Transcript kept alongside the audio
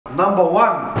number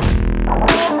one.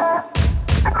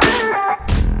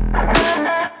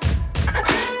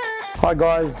 Hi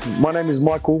guys, my name is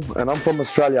Michael and I'm from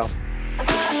Australia.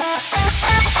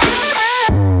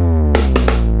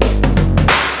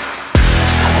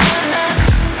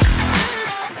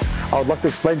 I would like to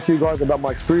explain to you guys about my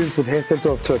experience with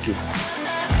haircenterofturkey.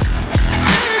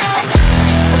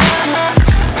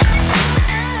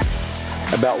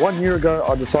 About 1 year ago,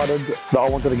 I decided that I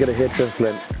wanted to get a hair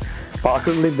transplant, but I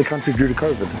couldn't leave the country due to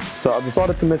COVID. So I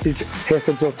decided to message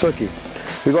haircenterofturkey.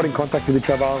 We got in contact with each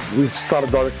other, we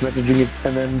started direct messaging it,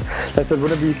 and then they said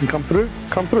whenever you can come through,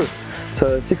 come through.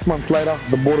 So 6 months later,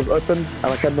 the borders opened and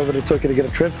I came over to Turkey to get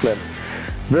a transplant.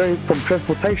 From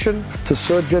transportation to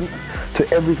surgeon to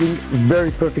everything,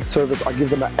 very perfect service. I give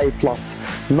them an A+,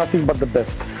 nothing but the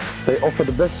best. They offer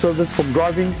the best service from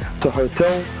driving to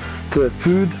hotel to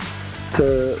food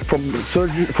from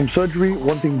surgery,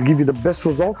 wanting to give you the best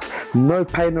results, no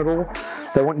pain at all.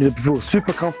 They want you to feel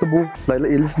super comfortable. They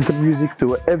let you listen to music, do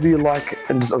whatever you like,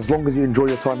 and just as long as you enjoy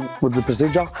your time with the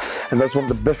procedure, and that's one of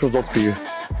the best results for you.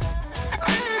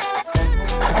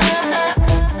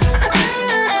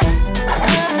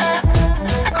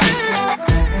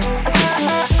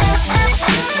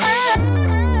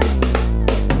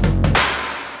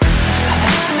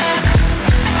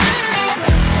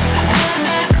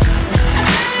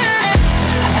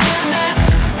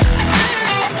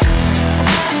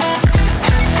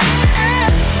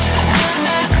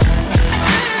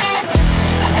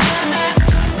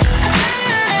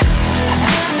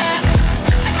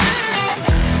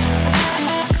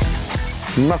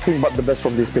 Nothing but the best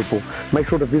from these people. Make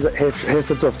sure to visit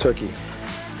Haircenterofturkey.